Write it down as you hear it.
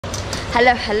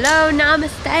Hello, hello,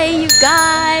 namaste you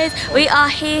guys. We are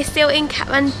here still in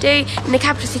Kathmandu, in the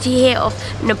capital city here of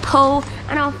Nepal,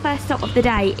 and our first stop of the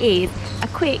day is a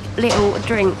quick little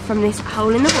drink from this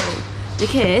hole in the wall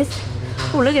because,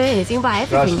 oh look at this, you can buy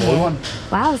everything here.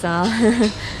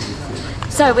 Wowza.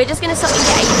 So we're just going to stop and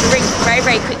get a drink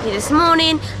very quickly this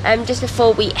morning, just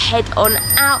before we head on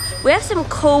out. We have some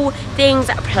cool things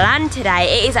planned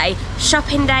today. It is a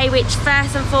shopping day, which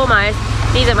first and foremost,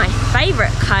 these are my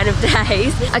favourite kind of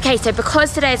days. Okay, so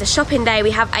because today is a shopping day,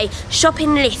 we have a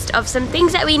shopping list of some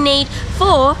things that we need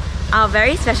for our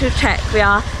very special trek. We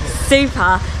are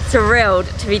super thrilled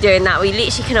to be doing that. We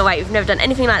literally couldn't wait. We've never done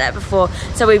anything like that before,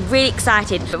 so we're really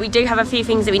excited. But we do have a few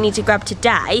things that we need to grab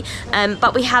today,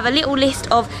 but we have a little list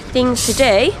of things to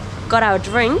do. Got our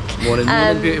drink. Morning,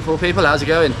 beautiful people. How's it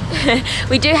going?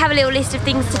 We do have a little list of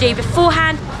things to do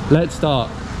beforehand. Let's start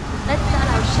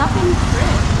Our shopping trip.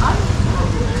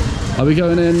 Are we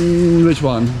going in which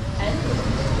one?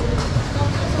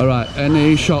 Alright,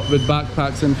 any shop with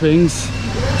backpacks and things,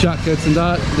 jackets and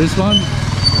that, this one?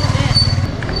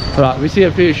 Alright, we see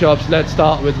a few shops. Let's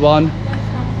start with one.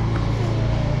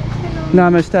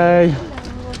 Namaste.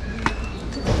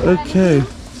 Okay,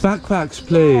 backpacks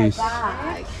please.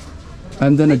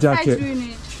 And then a jacket. We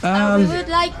would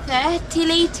like 30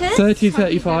 litres. 30,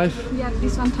 35. Yeah,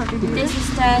 this one 30 litres. This is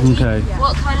 30. Okay.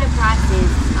 What kind of prices?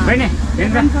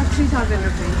 This one for 3,000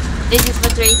 rupees. This is for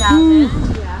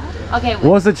 3,000. Yeah. Okay.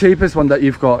 What's the cheapest one that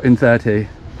you've got in 30?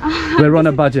 We're on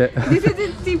a budget. This is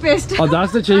the cheapest. Oh,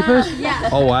 that's the cheapest? Yeah.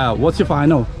 Oh wow, what's your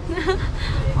final?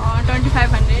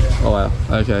 2,500. Oh wow,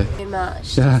 okay. Too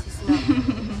much. Yeah. This is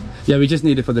not, Yeah, we just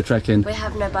need it for the trekking. we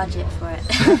have no budget for it.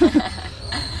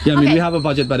 Yeah, I mean, Okay. we have a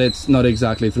budget, but it's not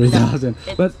exactly 3,000.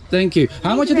 But thank you.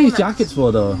 How much are these jackets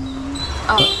for though?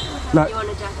 Oh, Like you want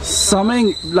a jacket?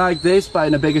 something like this, but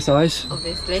in a bigger size.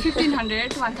 Obviously.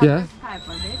 1,500, Yeah.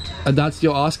 1,500. And that's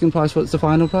your asking price. What's the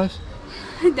final price?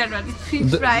 That was the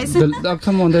fixed price. Oh,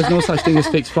 come on, there's no such thing as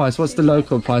fixed price. What's the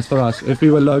local price for us? If we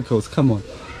were locals, come on.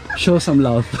 Show some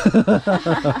love.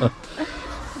 I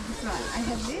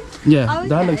have this. Yeah,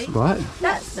 that looks right.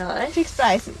 That's nice. Fixed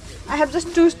price. I have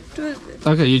just two.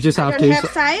 Okay, you just I have don't to. have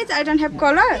size. I don't have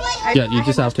color. Yeah, you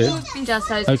just have to. Just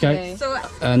those Okay. two. So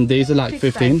And these are like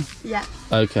 15. yeah.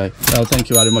 Okay. Oh, thank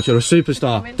you very much. You're a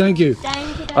superstar. Thank you.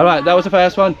 Thank you. All right, that was the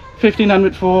first one.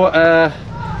 1,500 for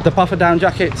the puffer down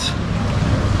jackets.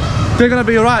 They're gonna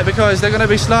be all right because they're gonna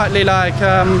be slightly like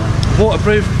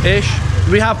waterproof-ish.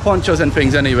 We have ponchos and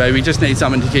things anyway. We just need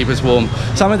something to keep us warm.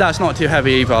 Something that's not too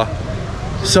heavy either.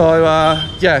 So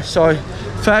yeah. So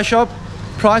fair shop.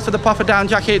 Price for the puffer down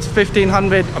jackets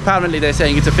 1,500. Apparently they're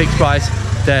saying it's a fixed price.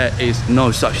 There is no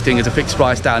such thing as a fixed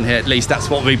price down here. At least that's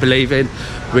what we believe in.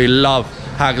 We love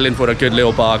haggling for a good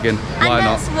little bargain. Why And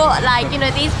not? that's what, like, you know,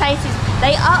 these places,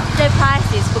 they up their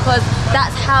prices because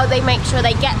that's how they make sure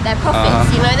they get their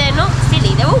profits. You know, they're not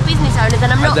silly. They're all business owners,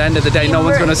 and I'm not. At the end of the day, no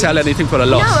one's going to sell anything for a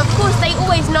loss. No, of course, they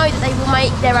always know that they will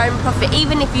make their own profit,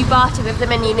 even if you barter with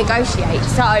them and you negotiate.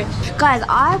 So, guys,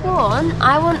 I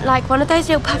want like one of those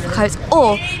little puffer coats,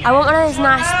 or I want one of those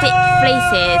nice thick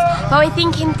fleeces. But we're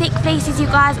thinking thick fleeces, you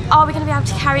guys. Are we going to be able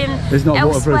to carry them It's not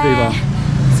elsewhere? waterproof either.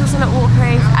 It's also not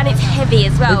waterproof, and it's heavy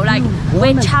as well. Like,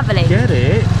 we're travelling. Get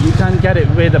it? You can get it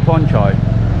with a poncho.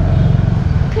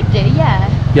 Could do, yeah.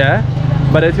 Yeah?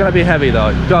 But it's going to be heavy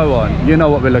though. Go on. You know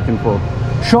what we're looking for.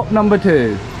 Shop number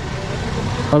 2.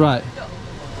 Alright.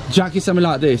 Jacket something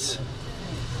like this.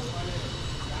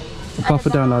 A puffer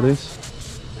down like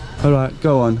this. Alright,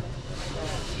 go on.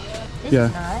 This Yeah.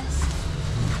 is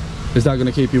nice. Is that going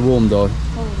to keep you warm though?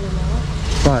 Probably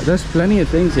not. Right, there's plenty of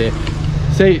things here.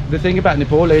 See, the thing about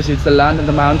Nepal is it's the land and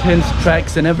the mountains,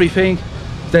 treks and everything.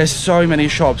 There's so many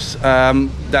shops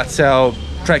that sell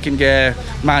trekking gear,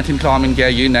 mountain climbing gear,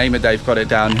 you name it, they've got it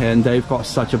down here, and they've got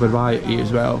such a variety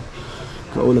as well.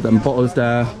 Got all of them bottles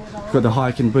there, got the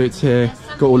hiking boots here,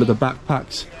 got all of the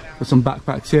backpacks, got some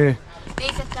backpacks here.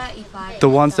 These are 35. The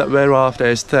ones that we're after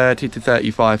is 30 to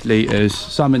 35 litres,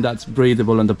 something that's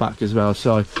breathable on the back as well.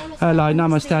 So, hello,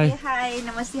 namaste. Hi,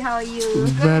 namaste. How are you?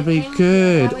 Very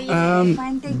good.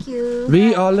 Fine, thank you.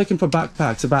 We are looking for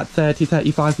backpacks about 30,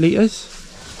 35 litres.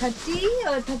 30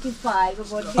 or 35?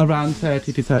 About Around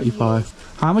 30 to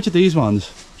 35. How much are these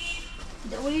ones?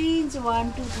 the orange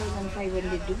one,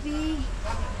 2,500 rupees.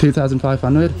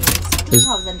 2,500?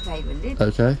 2,500.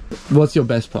 Okay. What's your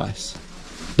best price?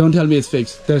 Don't tell me it's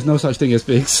fixed. There's no such thing as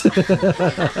fixed.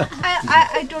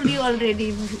 I told you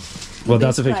already. Well,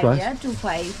 that's a fixed price? Yeah,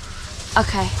 25.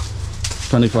 Okay.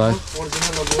 25.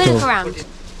 Look around.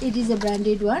 It is a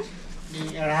branded one.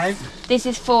 This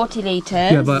is 40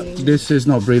 litres. Yeah, but this is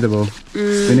not breathable.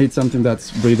 We need something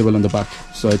that's breathable on the back,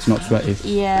 so it's not sweaty.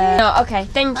 Yeah. No, okay,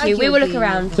 thank you. We will look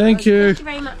around. Thank you. Thank you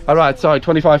very much. All right, sorry,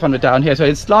 2,500 down here. So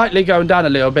it's slightly going down a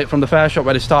little bit from the fair shop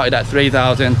where it started at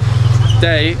 3,000.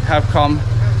 They have come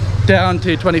down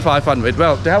to 2,500.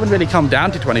 Well, they haven't really come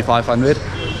down to 2,500.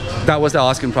 That was the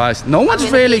asking price. No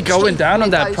one's really going down on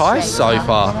that price so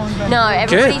far. No,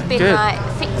 everybody's been like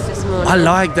fixed this morning. I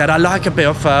like that. I like a bit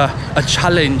of a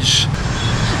challenge.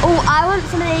 Oh, I want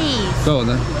some of these. Go on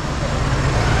then.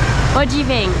 What do you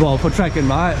think? Well, for trekking,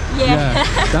 right? Yeah.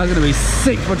 That's going to be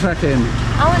sick for trekking.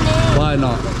 I want these. Why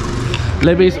not?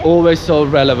 Libby's always so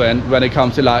relevant when it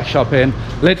comes to like shopping.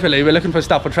 Literally, we're looking for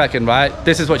stuff for trekking, right?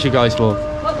 This is what she goes for.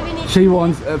 What do we need? She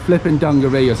wants a flipping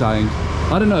dungaree or something.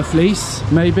 I don't know, a fleece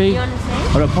maybe? You want to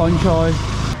see? Or a poncho.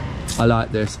 I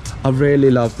like this. I really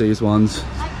love these ones.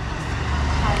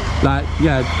 Like,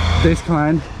 yeah, this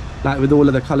kind, like with all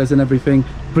of the colours and everything,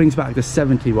 brings back the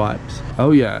 70 vibes.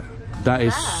 Oh yeah, that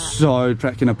is so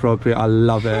trekking appropriate. I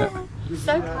love it.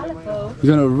 So colourful.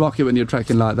 You're gonna rock it when you're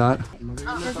trekking like that. There's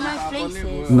no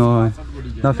fleeces. No,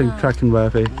 nothing trekking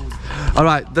worthy. All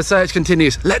right, the search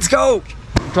continues. Let's go.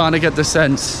 Trying to get the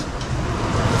sense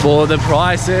for the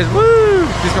prices. Woo!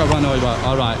 Just got one over.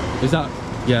 All right, is that?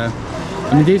 Yeah.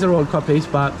 I mean, these are all copies,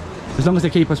 but as long as they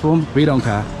keep us warm, we don't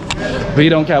care. We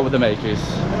don't care what the make is.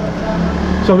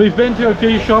 So we've been to a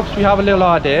few shops. We have a little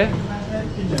idea.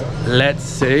 Let's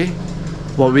see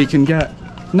what we can get.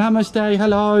 Namaste.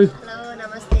 Hello. Hello,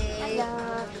 namaste.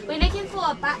 Hello. We're looking for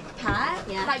a backpack,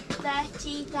 like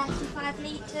 30, 35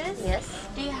 litres. Yes.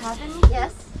 Do you have any?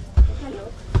 Yes.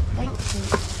 Hello. Thank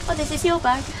you. Oh, this is your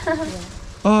bag.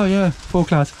 Oh yeah, full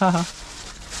class. Haha.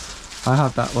 I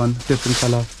have that one, different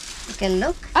colour. You can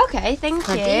look. Okay, thank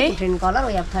 30 you. different color.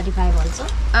 We have 35 also.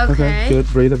 Okay. Good,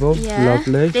 breathable, Yeah.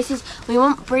 lovely. This is, we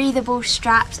want breathable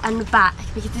straps and the back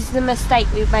because this is a mistake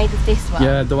we've made with this one.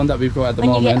 Yeah, the one that we've got at the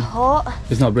When you get moment, hot,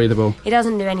 it's not breathable. it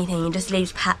doesn't do anything. It just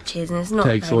leaves patches and it's not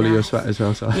Takes very all of your nice. sweat as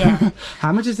well. So. Yeah.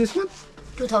 How much is this one?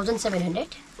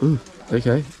 2,700. Ooh,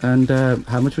 okay. And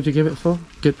how much would you give it for?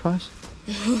 Good price?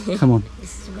 Come on.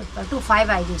 This is good for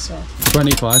 2,500 I give, sir.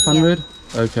 2,500?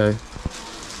 Okay.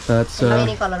 That's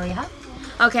Any color you have?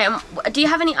 Okay, do you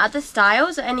have any other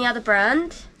styles or any other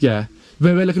brand? yeah.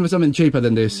 We're looking for something cheaper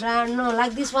than this. Brand, no,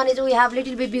 like this one is we have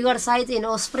little bit bigger size in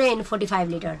Osprey in 45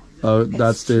 liter. Oh,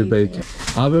 that's too big.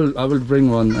 I will bring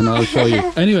one and I'll show you.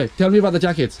 Anyway, tell me about the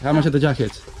jackets. How much are the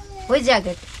jackets? Which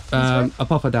jacket? A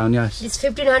puffer down, yes. It's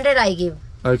 1,500 I give.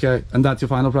 Okay, and that's your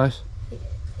final price?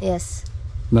 Yes.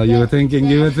 No, you were thinking,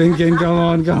 come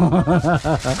on.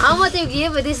 How much you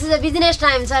give? This is a business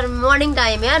time, sir. Morning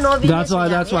time, yeah. No business.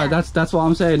 That's why. That's what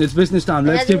I'm saying. It's business time.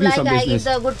 Let's As give you like some I give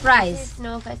business. the good price.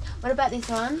 No face. What about this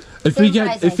one? If same we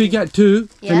price, I get two,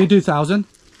 can Yeah. you do 1,000?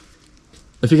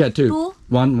 If you get two, Two?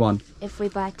 one, If we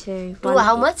buy two. Two,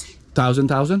 how much?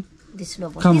 1,000. This no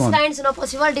possible. Come This on. kinds no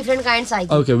possible. Different kinds I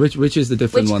give. Okay, which is the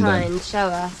different Which one kind? Show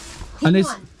us. then? And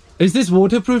one. is this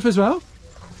waterproof as well?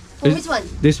 Oh, which one?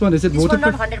 This one, is it This one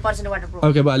waterproof? not 100% waterproof.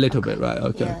 Okay, but a little bit, right?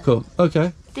 Okay, Yeah. cool.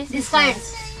 Okay. This This is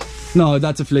kinds. No,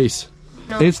 that's a fleece.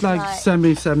 No, It's like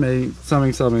something.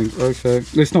 Okay,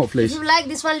 it's not If fleece. you like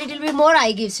this one little bit more,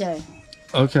 I give, sir.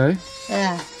 Okay.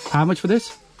 Yeah. How much for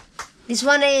this? This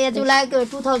one you like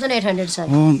 2,800, sir.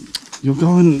 Oh, you're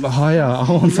going higher. I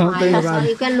want something Sir, around.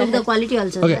 you can look the quality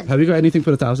also. Okay, Sir. have you got anything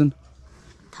for 1,000?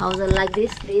 1,000 like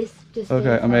this. Just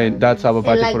Okay, I mean that's our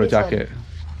budget like for a this one. jacket.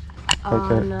 Oh,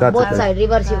 Okay, no. that's both okay. side,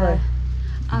 reversible.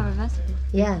 Oh, reverse.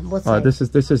 Yeah, both Alright, sides.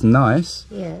 this is nice,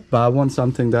 Yeah. but I want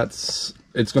something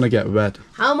it's gonna get wet.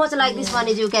 How much like this one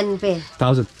is you can pay?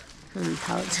 1,000.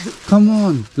 1,000. Come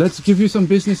on, let's give you some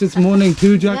business. It's morning.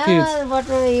 2 jackets. Yeah, but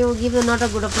you give not a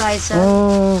good price, sir.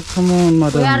 Oh, come on,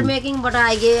 madam. We are making, but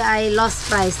I lost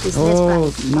price. This less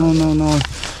Oh, price. no.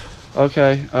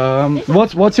 Okay.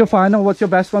 What's your final? What's your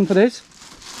best one for this?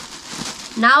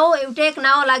 Now you take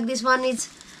now like this one is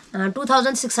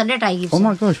 2,600 I give. Oh sir.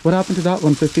 my gosh, what happened to that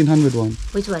one? 1,500 one.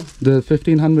 Which one? The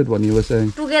 1,500 one you were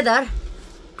saying. Together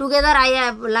I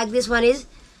have like this one is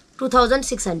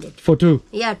 2,600. For 2.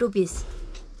 Yeah, 2 piece.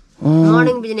 Oh,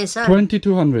 Morning business, sir.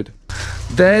 2,200.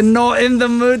 They're not in the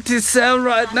mood to sell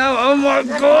right now. Oh my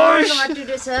gosh. What to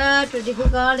do, sir? Too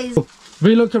difficult is.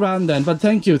 We look around then, but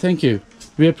thank you.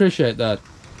 We appreciate that.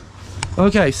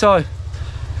 Okay, so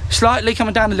slightly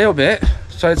coming down a little bit,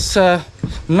 so it's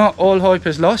not all hope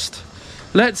is lost.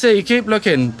 Let's see, keep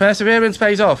looking. Perseverance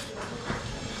pays off.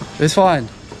 It's fine,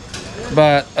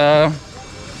 but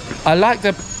I like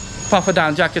the puffer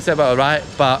down jackets. They're about right,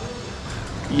 but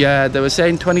yeah, they were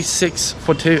saying 26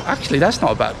 for 2. Actually, that's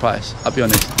not a bad price, I'll be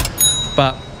honest.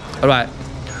 But all right,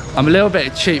 I'm a little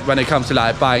bit cheap when it comes to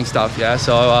like buying stuff, yeah.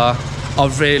 So I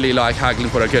really like haggling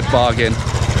for a good bargain.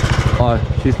 Oh,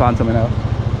 she's found something else.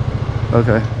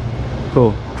 Okay,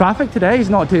 cool. Traffic today is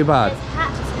not too bad.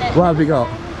 What have we got?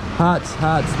 Hats,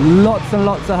 lots and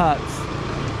lots of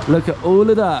hats. Look at all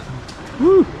of that.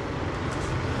 Woo.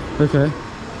 Okay,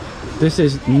 this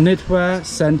is knitwear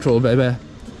central, baby.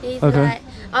 These Okay. like,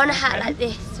 I want a hat like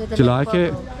this with a Do you little like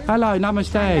it? bubble. Hello,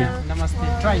 namaste.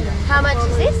 Namaste. Try. How much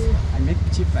is this? I make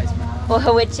cheap price, man.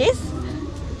 Or which is?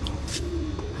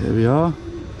 Here we are.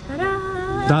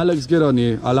 Ta-da! That looks good on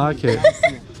you. I like it.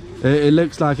 It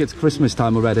looks like it's Christmas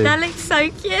time already. That looks so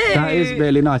cute. That is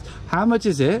really nice. How much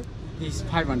is it? It's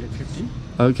 550.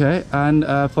 Okay, and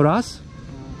for us?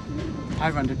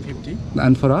 550.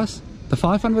 And for us? The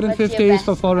 550 What's your is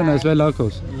for best foreigners, price? we're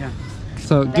locals. Yeah.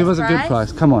 So give us a good price?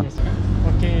 price, come on.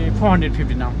 Okay,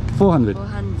 450 now. 400.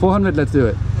 400. 400, let's do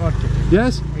it. Okay.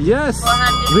 Yes? Yes!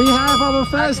 400. We have our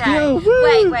first Okay. deal!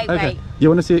 Woo! Wait. Okay, you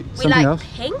want to see We something like else?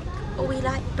 pink or we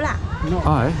like black? No.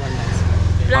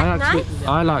 Black nice?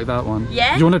 I like that one.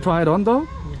 Yeah? You want to try it on though?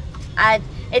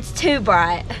 It's too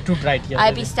bright. Too bright, yeah.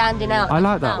 I'd be standing out. I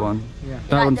like that now. one. Yeah.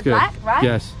 That like one's the good. black, right?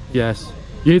 Yes, yes.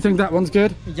 You think that one's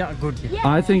good? Yeah, good. Yeah.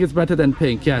 I think it's better than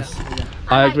pink, yes.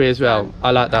 I like agree as this well. one.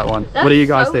 I like that one. That's What do you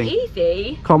guys so think?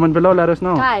 easy. Comment below, let us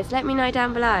know. Guys, let me know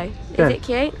down below. Yeah. Is it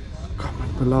cute?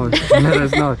 Comment below, let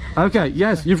us know. Okay,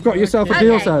 yes, you've got yourself a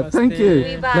deal, Okay. sir. Thank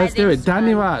We you. buy Let's do it. this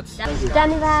Danny one. Watts.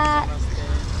 Danny Vat.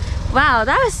 Wow,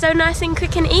 that was so nice and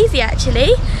quick and easy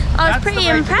actually. I was pretty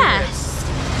impressed.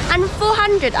 And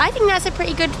 400, I think that's a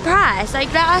pretty good price.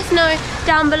 Like, let us know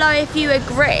down below if you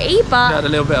agree, You but had a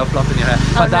little bit of fluff in your hair.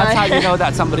 But that's how you know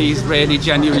that somebody is really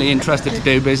genuinely interested to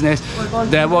do business.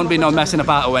 There won't be no messing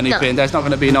about or anything. There's not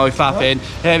going to be no faffing.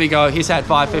 Here we go. He said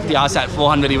 550, I said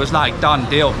 400. He was like, done,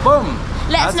 deal. Boom.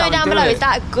 let us That's how know we down do below, it. is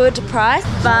that a good price?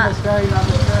 But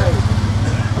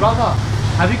Brother,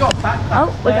 have you got backpacks?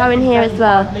 Oh, we're going here as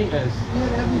well.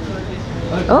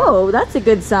 Oh, that's a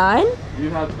good sign. You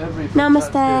have everything.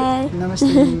 Namaste.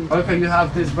 Namaste. Okay, you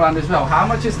have this brand as well. How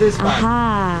much is this bag?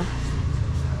 Aha.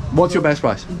 What's your best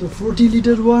price? The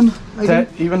 40-liter one.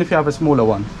 Even if you have a smaller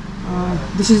one.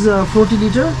 This is a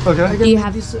 40-liter. Okay. I Do can you make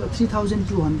have- this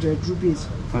 3,200 rupees.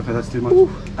 Okay, that's too much.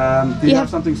 Do you have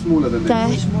something smaller than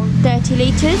this? 30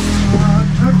 litres.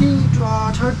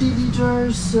 30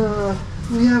 liters.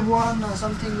 We have one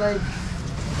something like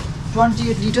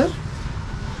 28 liter.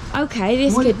 Okay,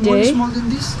 this More could more do. small than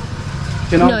this.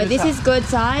 Can I No, just this have- is good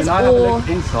size Can I have a or look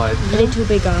inside? a little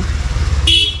bigger.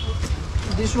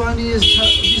 This one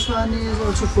is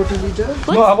also 40 liter.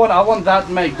 What? No, I want that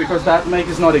make because that make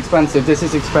is not expensive. This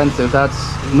is expensive. That's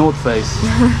North Face.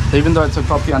 Even though it's a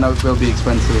copy, I know it will be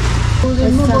expensive. So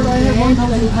then, no, but I have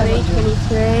 1,500.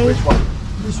 23. Which one?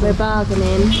 We're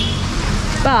bargaining.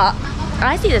 But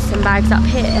I see there's some bags up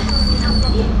here.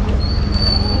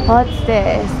 What's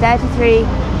this? 33,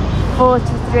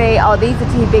 43. Oh, these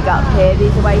are too big up here.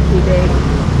 These are way too big.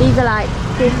 These are like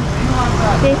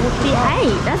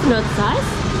 58. That's an odd size.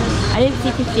 I didn't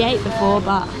see 58 before,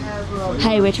 but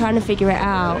hey, we're trying to figure it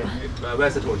out.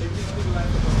 Where's the torch?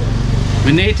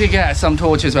 We need to get some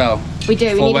torch as well. We do.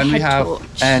 We For need when a we head have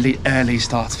torch. early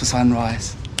starts for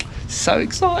sunrise. So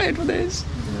excited for this.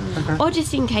 Or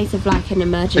just in case of like an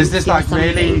emergency. Is this or like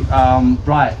something. really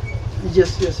bright?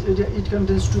 Yes. It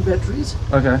contains 2 batteries.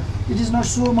 Okay. It is not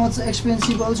so much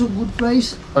expensive. Also good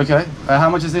price. Okay. How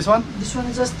much is this one? This one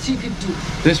is just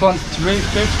 350. This one's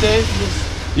 350.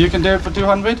 Yes. You can do it for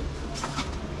 200.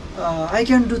 I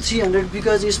can do 300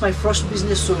 because it's my first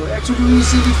business. So actually we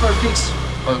see it for fixed.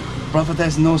 Oh, brother,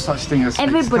 there's no such thing as fixed.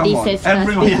 Everybody Come on. says first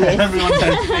everyone, business. everyone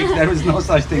says fixed. There is no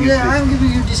such thing Yeah, as fixed. I'm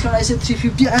giving you discount. I said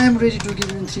 350. I am ready to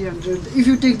give you 300. If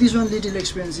you take this one, little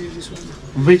expensive. This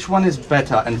one. Which one is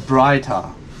better and brighter?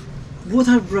 Both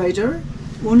are brighter.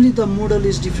 Only the model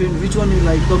is different. Which one you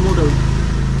like? The model.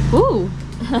 Ooh.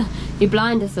 You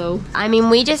blind us all. I mean,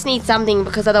 we just need something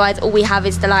because otherwise all we have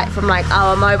is the light from like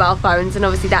our mobile phones, and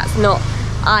obviously that's not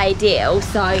ideal.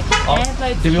 So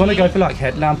Do we want to go for like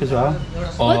headlamp as well?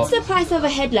 what's the price of a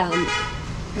headlamp?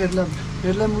 Headlamp.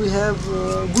 Headlamp we have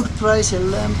good price.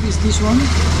 Headlamp is this one.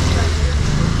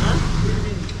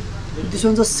 This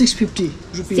one's a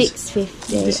 650 rupees.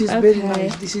 650. This is okay. very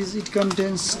nice. It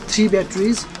contains 3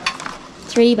 batteries.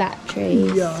 3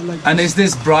 batteries. Yeah, like And is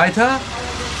this brighter?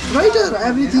 brighter.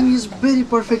 Everything is very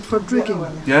perfect for trekking.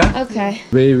 Yeah. Okay.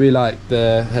 We like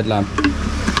the headlamp. You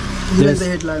like Yes. the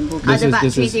headlamp? Okay. Are the this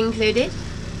batteries is- included?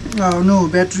 No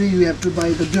battery. You have to buy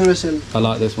the Duracell. I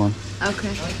like this one. Okay.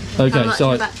 Okay, How much so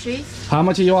are batteries? how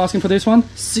much are you asking for this one?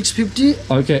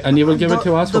 650. Okay, and you will give it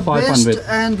to us for 500. Best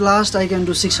and last I can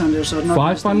do 600. So not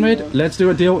 500. Let's do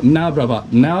a deal now, brother.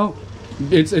 Now,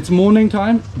 it's morning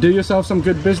time. Do yourself some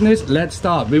good business. Let's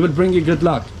start. We will bring you good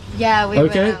luck. Yeah, we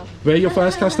Okay, will. we're your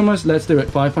first customers. Let's do it.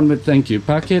 500. Thank you.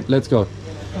 Pack it. Let's go.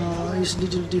 It's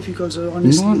little difficult, so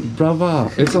honestly. No,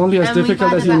 brother. It's only as And we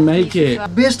difficult buy as the you make batteries it. as well.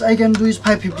 Best I can do is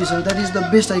 550, sir. That is the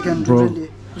best I can do, Bro, really.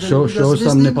 show Because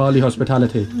some less than- Nepali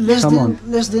hospitality. Come on.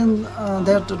 Less than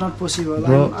that not possible.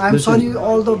 Bro, I'm listen. sorry,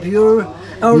 all the viewer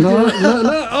out No, there.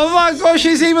 no. Oh my gosh,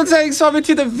 she's even saying sorry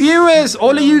to the viewers.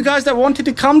 All of you guys that wanted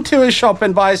to come to his shop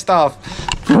and buy stuff.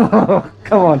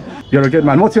 Come on. You're a good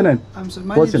man. What's your name? I'm sorry,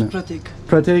 my What's name your is name? Pratik.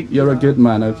 Pratik, you're a good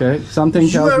man, okay? Something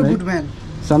You tells are a me. good man.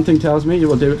 Something tells me you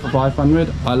will do it for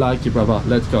 500. I like you, brother.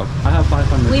 Let's go. I have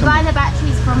 500. We Come buy on. the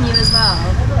batteries from you as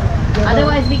well.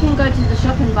 Otherwise, we can go to the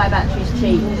shop and buy batteries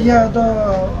cheap. Yeah,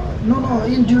 no,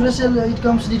 in Duracell it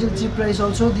comes little cheap price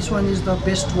also. This one is the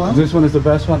best one. This one is the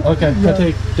best one. Okay, Yeah.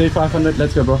 Pratik, do 500.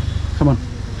 Let's go, bro. Come on.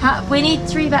 We need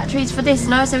 3 batteries for this,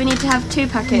 no? So we need to have 2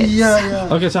 packets. Yeah.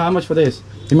 Okay, so how much for this?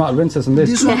 You might rinse us on this.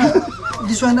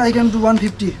 This one I can do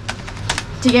 150.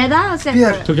 Together or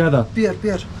separate? Together. Pair.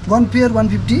 One pair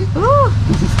 150. Ooh,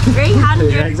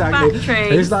 300 Yeah, exactly.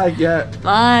 batteries. It's like, yeah,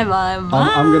 My. I'm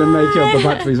gonna make you up the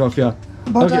batteries off you.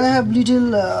 But Okay. I have little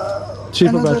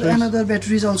Cheaper batteries? another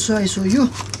batteries also I show you.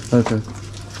 Okay.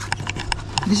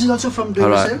 This is also from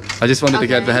Duracell. Alright, I just wanted to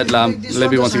get the headlamp. This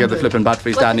Libby one wants to get the 100. flipping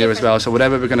batteries down here as well. So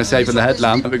whatever we're gonna save for the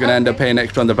headlamp, we're gonna end up paying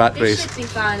extra on the This batteries. should be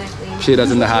fine, I think. She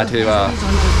doesn't know how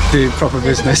to do proper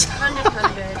business.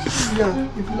 100. Yeah,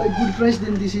 if you like good price,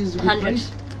 then this is good 100.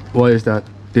 price. What is that?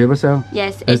 Duracell?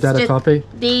 Yes, Is it's that a just, copy?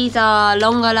 These are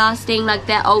longer lasting, like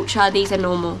they're ultra, these are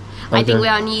normal. I Okay. think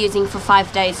we're only using for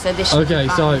 5 days, so this should Okay, be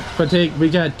so fine. Pratik, we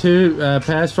get 2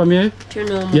 pairs from you. 2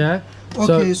 normal. Yeah.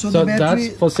 Okay, so the battery-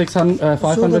 that's for 600, So the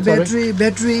 500. Sorry.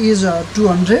 battery is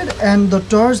 200 and the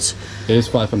torch It is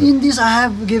 500. in this I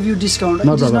have give you discount.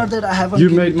 No, it is brother. not that I haven't. You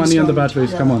give made money on the discount.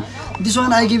 batteries. Come on. This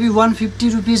one I give you 150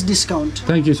 rupees discount.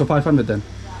 Thank you. So 500 then.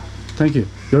 Thank you.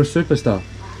 You're a superstar.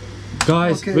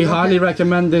 Guys, Okay, we okay. highly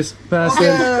recommend this person.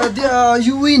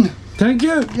 You win. Thank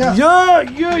you. Yeah.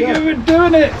 You were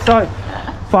doing it. So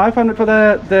 500 for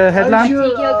the headlamp. Are you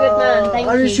You're a good man, thank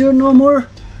Are you you. sure no more?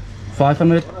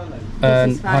 500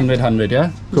 and is fine. 100, yeah?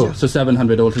 Cool. So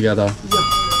 700 altogether.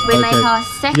 We make our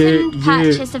second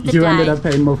purchase of the you day. ended up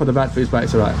paying more for the batteries, but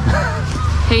it's alright.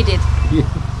 Who did?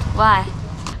 Why?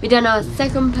 We done our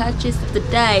second purchase of the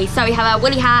day. So we have our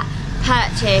woolly hat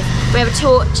purchase. We have a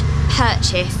torch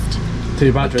purchased.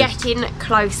 2 batteries. Getting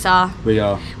closer. We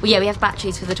are. Well, yeah, we have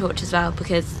batteries for the torch as well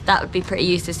because that would be pretty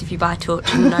useless if you buy a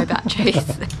torch and no batteries.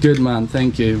 Good man,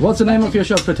 thank you. What's the name of your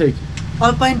shop, Pratik?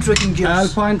 Alpine trekking gears.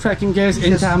 Alpine Trekking Gears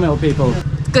in Yes. Thamel, people.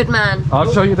 Good man.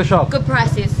 I'll show you the shop. Good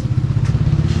prices.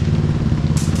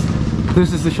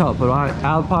 This is the shop, alright?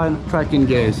 Alpine Trekking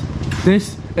Gears.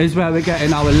 This is where we're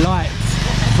getting our lights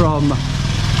from,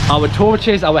 our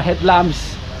torches, our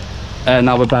headlamps, and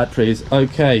our batteries.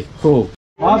 Okay, cool.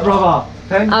 My brother,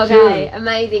 thank Okay,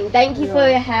 amazing. Thank you for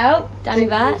your help,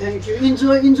 Danivat. Thank you.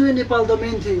 Enjoy Nepal, the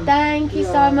main thing. Thank you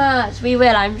so much. We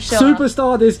will, I'm sure.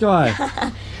 Superstar, this guy.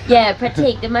 Yeah,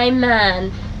 Pratik, the main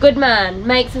man. Good man.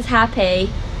 Makes us happy.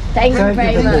 Thank you Thank you,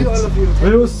 very thank Thank you, much. all of you.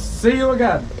 We will see you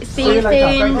again. See you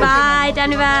later. soon. Bye,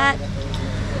 Danivat.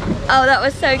 Oh, that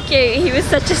was so cute. He was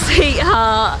such a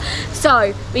sweetheart.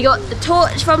 So, we got the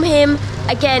torch from him.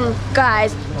 Again,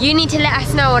 guys, you need to let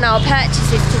us know on our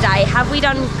purchases today. Have we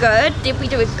done good? Did we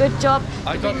do a good job?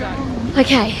 I got that.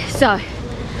 Okay, so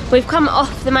we've come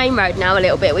off the main road now a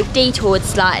little bit. We've detoured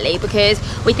slightly because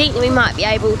we think that we might be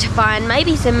able to find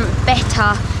maybe some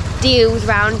better deals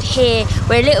around here.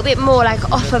 We're a little bit more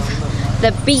like off of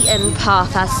the beaten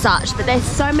path as such, but there's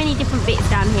so many different bits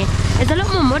down here. There's a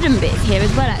lot more modern bits here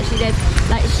as well actually. There's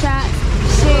like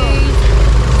shirts, shoes,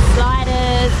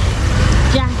 sliders,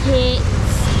 jackets.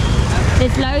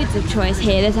 There's loads of choice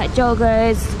here. There's like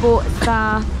joggers, sports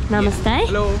stuff. Namaste.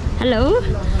 Hello. Hello.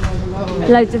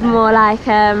 Loads of more like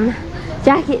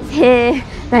jackets here.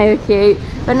 They were cute.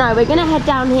 But no, we're gonna head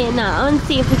down here now and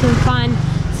see if we can find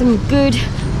some good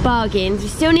bargains. We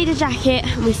still need a jacket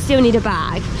and we still need a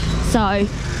bag. So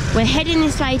we're heading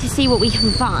this way to see what we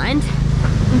can find.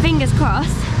 And fingers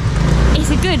crossed, it's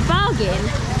a good bargain.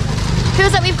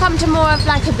 Feels like we've come to more of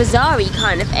like a bazaar-y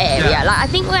kind of area. Yeah. Like I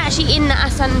think we're actually in the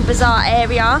Asan Bazaar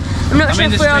area. I'm not sure I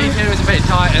mean, if the we're on. street here is a bit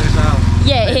tight as well.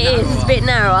 Yeah, it is. It's a bit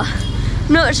narrower.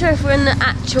 I'm not sure if we're in the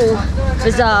actual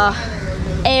bazaar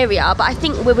area, but I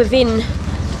think we're within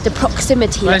the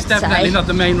proximity. But it's definitely not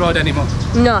the main road anymore.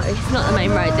 No, it's not the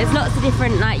main road. There's lots of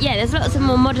different, like, yeah, there's lots of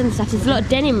more modern stuff. There's a lot of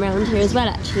denim around here as well,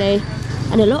 actually,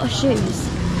 and a lot of shoes.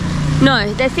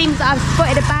 No, there seems that I've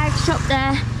spotted a bag shop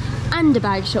there and a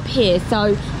bag shop here,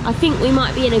 so I think we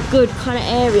might be in a good kind of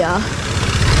area.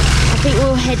 I think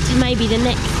we'll head to maybe the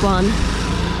next one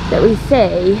that we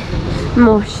see.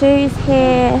 More shoes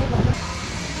here,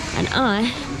 and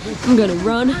I'm gonna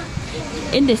run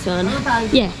in this one.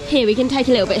 Yeah, here we can take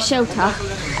a little bit of shelter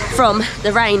from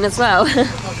the rain as well.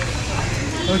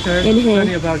 Okay, in here.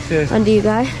 plenty of bags here. Under you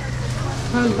go.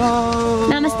 Hello.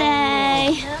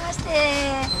 Namaste.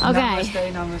 Namaste. Okay.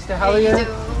 Namaste, namaste. How are you?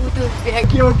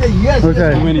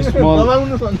 Okay. Too many small.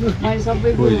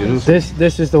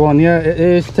 This is the one, yeah. It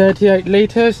is 38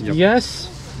 liters. Yep. Yes.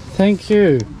 Thank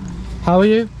you. How are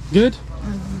you? Good?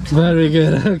 Very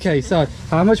good. Okay, so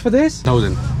how much for this?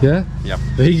 1,000. Yeah? Yep.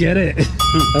 We get it.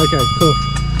 Okay, cool.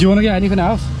 Do you want to get anything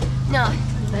else? No.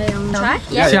 Try?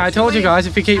 Yeah. See, I told you guys,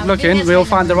 if you keep looking, we'll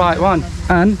find the right one.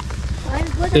 And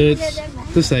it's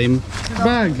the same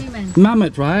bag.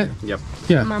 Mammoth, right? Yep.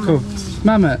 Yeah, Mammoth. cool.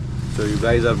 Mammoth. So you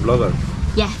guys are blogger.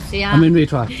 Yes, we are. I mean, we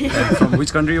try. From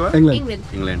which country you are? England. England.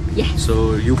 England. Yeah.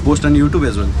 So you post on YouTube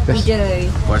as well. We do.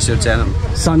 What's your channel?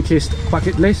 Sun-kissed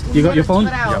bucket list. You got your phone?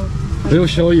 Yep. We'll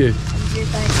show you.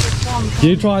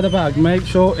 You try the bag. Make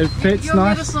sure it fits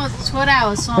nice.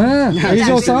 Yeah, he's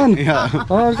your son. Yeah.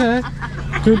 Oh, okay.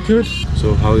 Good, good.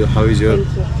 So how is your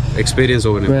experience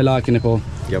over there? We're liking Nepal.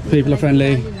 Yep. People are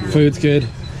friendly. Food's good.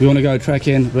 We want to go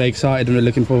trekking. We're excited and we're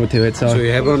looking forward to it. So So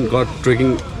you haven't got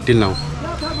trekking till now?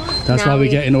 that's Now why we're we-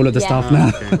 getting all of the stuff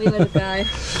now. We will go.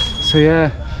 So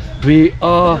yeah, we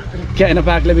are getting a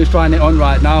bag. Libby's trying it on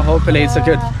right now. Hopefully it's a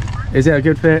good. Is it a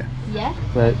good fit? Yeah?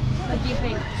 But What do you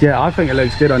think? yeah, I think it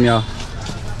looks good on you.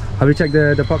 Have we checked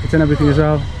the pockets and everything as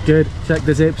well? Good. Check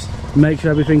the zips. Make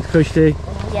sure everything's cushy.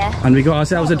 Yeah. And we got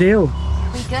ourselves a deal.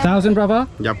 We good? 1,000, brother.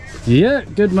 Yep. Yeah,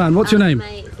 good man. What's your name?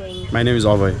 Amazing. My name is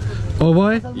Avoy. Oh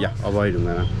boy. Yeah, Avoy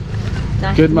Dungana.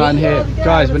 Nice Good to man meet you. here.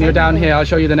 Guys, when you're down here, I'll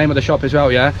show you the name of the shop as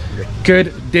well, yeah?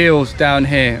 Good deals down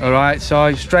here, all right?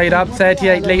 So straight up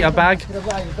 38 litre bag,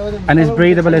 and it's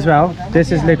breathable as well.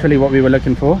 This is literally what we were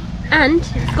looking for. And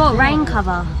it's got rain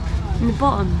cover in the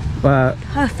bottom. But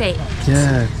Perfect.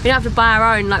 yeah, We don't have to buy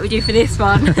our own like we do for this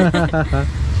one.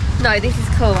 No, this is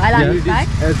cool. I like Yeah. this bag.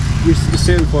 It's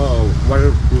same for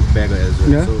waterproof bag as well.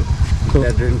 Yeah. So Cool.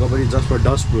 that rain cover is just for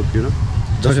dust proof, you know?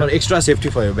 Just for extra safety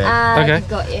for your bag. Okay.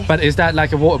 Got you. but is that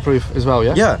like a waterproof as well,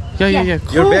 yeah? Yeah. Yeah.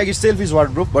 Your bag itself is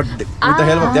waterproof, but with the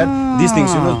help of that, these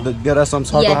things, you know, there are some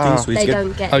sort of things which they get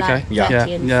don't get Okay. like Yeah.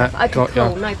 dirty and Yeah. stuff. Okay, Got ya.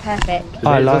 cool. No, perfect.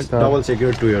 I like just that. double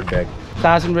secure to your bag.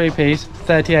 1,000 rupees,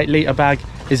 38 litre bag,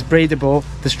 is breathable.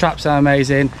 The straps are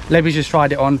amazing. Libby's just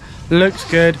tried it on. Looks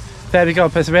good. There we go.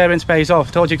 Perseverance pays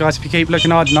off. Told you guys, if you keep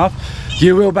looking hard enough,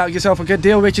 you will back yourself a good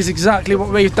deal, which is exactly what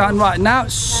we've done right now.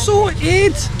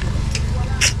 Sorted.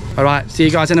 All right, see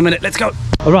you guys in a minute. Let's go.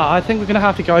 All right, I think we're gonna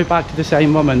have to go back to the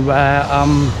same woman where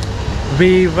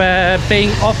we were being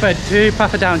offered 2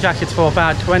 puffer down jackets for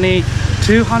about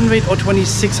 2,200 or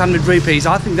 2,600 rupees.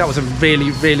 I think that was a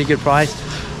really, really good price,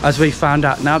 as we found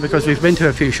out now, because we've been to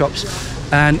a few shops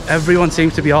and everyone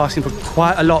seems to be asking for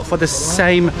quite a lot for the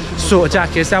same sort of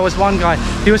jackets. There was one guy,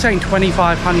 he was saying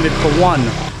 2,500 for one.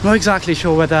 I'm not exactly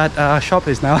sure where that shop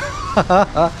is now.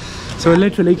 So we're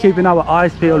literally keeping our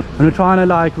eyes peeled and we're trying to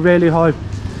like really hope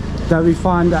that we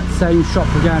find that same shop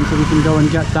again so we can go and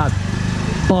get that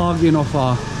bargain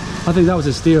offer. I think that was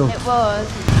a steal. It was.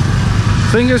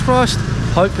 Fingers crossed,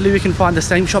 hopefully we can find the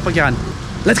same shop again.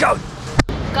 Let's go!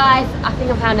 Guys, I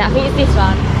think I found it. I think it's this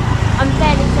one. I'm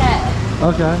fairly certain.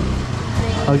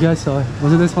 Okay, I guess so.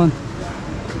 Was it this one?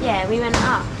 Yeah, we went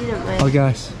up, didn't we? I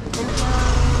guess.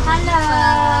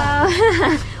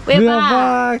 Hello! We're We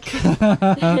back. are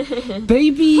back!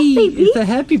 Baby! Baby. It's a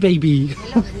happy baby.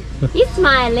 You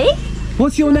smiley?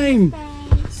 What's your name?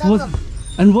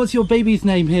 And what's your baby's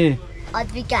name here?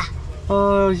 Advika.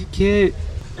 Oh, cute.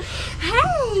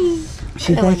 Hey!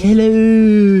 She's like, hello,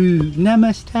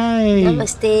 namaste.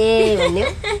 Namaste. भन्यो.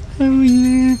 How are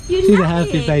you? She's a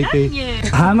happy baby.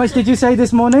 How much did you say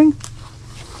this morning?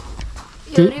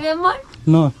 You remember?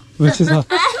 No, which is not.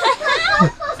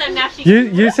 So now she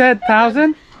You said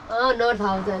 1,000? Oh, no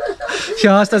 1,000. She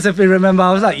asked us if we remember.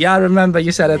 I was like, yeah, I remember.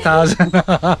 You said 1,000.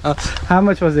 How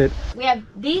much was it? We have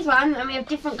these ones and we have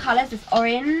different colours. There's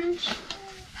orange,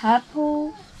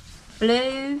 purple,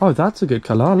 blue. Oh, that's a good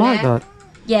colour. I like Yeah. that.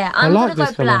 Yeah, I I'm like gonna go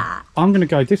this colour. black. I'm gonna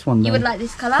go this one. You then. would like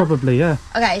this colour? Probably, yeah.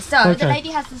 Okay, so the Okay. lady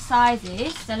has the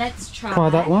sizes, so let's try. Try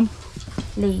that one.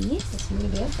 Please, it's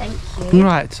medium, thank you.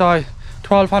 Right, so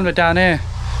 1,200 down here.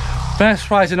 Best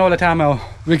price in all of Thamel.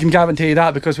 We can guarantee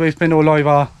that because we've been all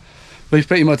over. We've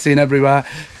pretty much seen everywhere.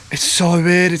 It's so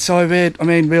weird, it's so weird. I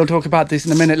mean, we'll talk about this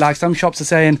in a minute. Like some shops are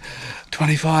saying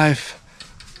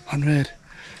 2,500.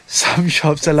 Some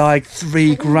shops are like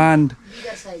 3 grand.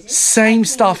 Same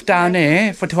stuff down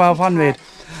here for 1,200.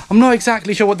 I'm not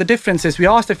exactly sure what the difference is. We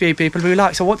asked a few people, we were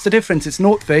like, so what's the difference? It's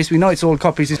North Face, we know it's all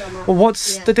copies. Well,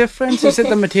 what's the difference? Is it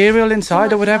the material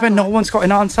inside or whatever? No one's got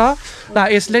an answer.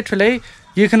 Like, it's literally,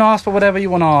 you can ask for whatever you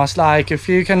want to ask. Like, if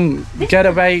you can get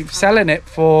away selling it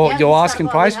for your asking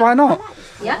price, why not?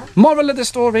 Yeah. Moral of the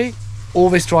story,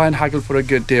 always try and haggle for a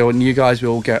good deal and you guys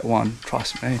will get one,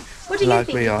 trust me. What do you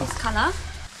think of this colour?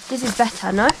 This is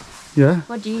better, no? Yeah.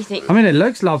 What do you think? I mean, it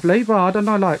looks lovely, but I don't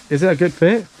know, like, is it a good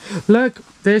fit? Look,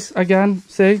 this again,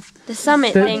 see? The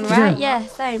summit thing, right? Yeah,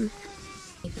 same.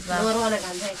 But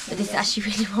But this is actually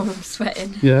really warm, I'm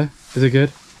sweating. Yeah, is it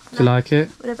good? Do you like it?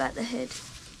 What about the hood?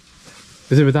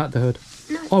 Is it without the hood?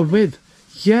 No. Oh, with?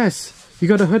 Yes, you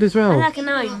got a hood as I well. like a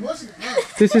gnome.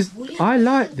 This is, I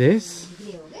like this.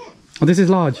 Oh, this is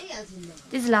large.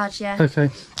 This is large, yeah. Okay,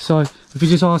 so if you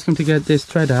just ask him to get this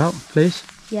thread out, please.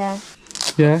 Yeah.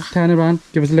 Yeah, turn around,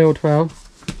 give us a little twirl.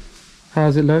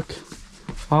 How's it look?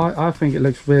 I think it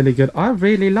looks really good. I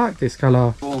really like this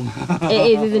colour.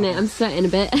 It is, isn't it? I'm sweating a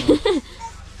bit.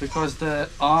 Because the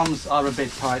arms are a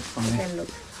bit tight for me.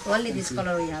 only this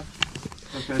color we have.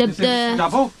 Okay, The- this is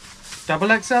double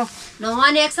XL? No,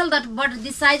 1XL, that, but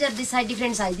this size and this size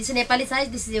different size. This is Nepali size,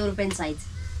 this is European size.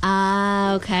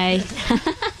 Ah, okay.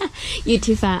 You're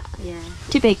too fat. Yeah.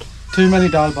 Too big. Too many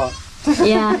dal bhat.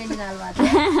 Yeah.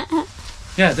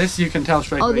 Yeah, this you can tell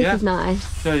straight Oh, away, this yeah? is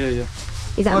nice. Yeah.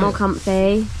 Is that Oh, more yeah.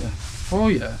 comfy? Oh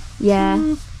yeah.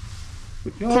 Yeah.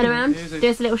 Oh, Turn around. easy. Do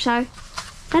us a little show.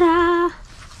 Ta-da!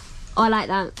 Oh, I like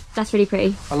that. That's really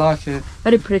pretty. I like it.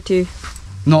 Very pretty.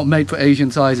 Not made for Asian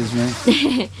sizes, man.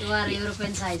 You are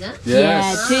European size, huh?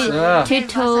 Yeah, too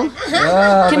tall.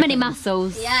 Too many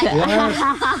muscles.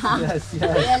 Yes.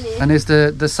 And it's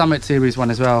the Summit series one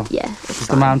as well. Yeah, It's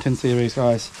the Mountain series,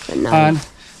 guys. But no. And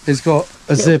it's got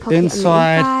a Little zip pocket on the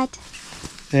inside.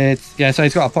 It's so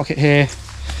it's got a pocket here.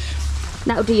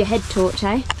 That'll do your head torch,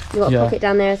 eh? You've got a Yeah. pocket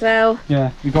down there as well.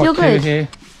 Yeah, we've got Feel 2 good. here.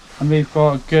 And we've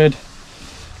got a good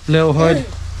little hood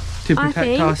to I protect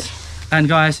think- us. And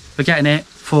guys, we're getting it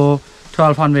for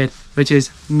 1,200, which is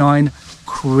 9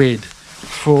 quid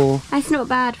for That's not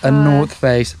bad for a North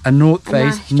Face. A North a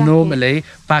Face nice jacket. normally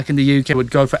back in the UK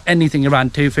would go for anything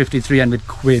around 250, 300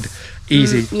 quid.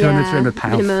 Easy, 200, 300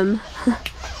 pounds. minimum.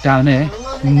 Down here,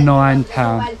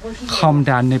 £9. Come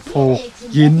down, Nepal.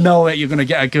 You know it, you're going to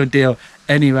get a good deal.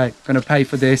 Anyway, going to pay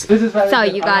for this. So,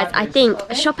 you guys, I think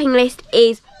the shopping list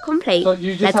is complete. So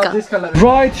you just Let's have go. this colour.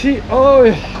 Righty,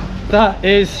 oh, that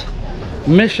is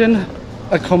mission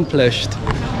accomplished.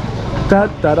 Da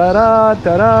da da da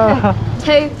da da.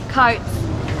 2 coats.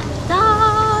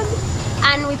 Done.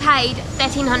 And we paid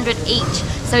 1,300 each.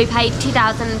 So we paid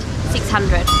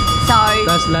 2,600. So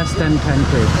That's less than 10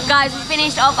 quid. guys, we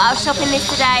finished off our shopping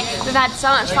list today. We've had so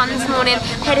much fun this morning,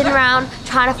 heading around,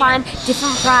 trying to find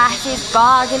different prices,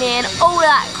 bargaining, all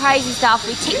that crazy stuff.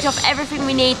 We ticked off everything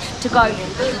we need to go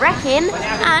trekking,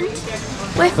 and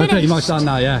we're We're pretty finished. much done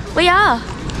now, yeah. We are.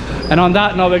 And on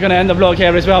that note, we're going to end the vlog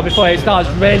here as well before it starts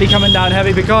really coming down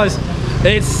heavy, because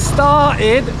it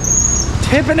started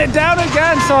tipping it down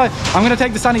again. So I'm going to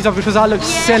take the sunnies off because I look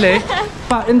silly.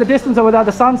 But in the distance over there,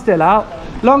 the sun's still out.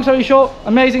 Long story short,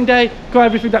 amazing day. Got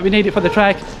everything that we needed for the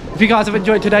trek. If you guys have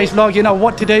enjoyed today's vlog, you know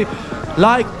what to do.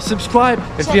 Like, subscribe.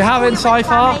 If you haven't so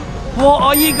far, what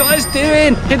are you guys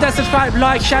doing? Hit that subscribe,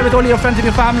 like, share with all your friends and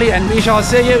your family, and we shall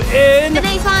see you in The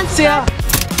next one. See ya.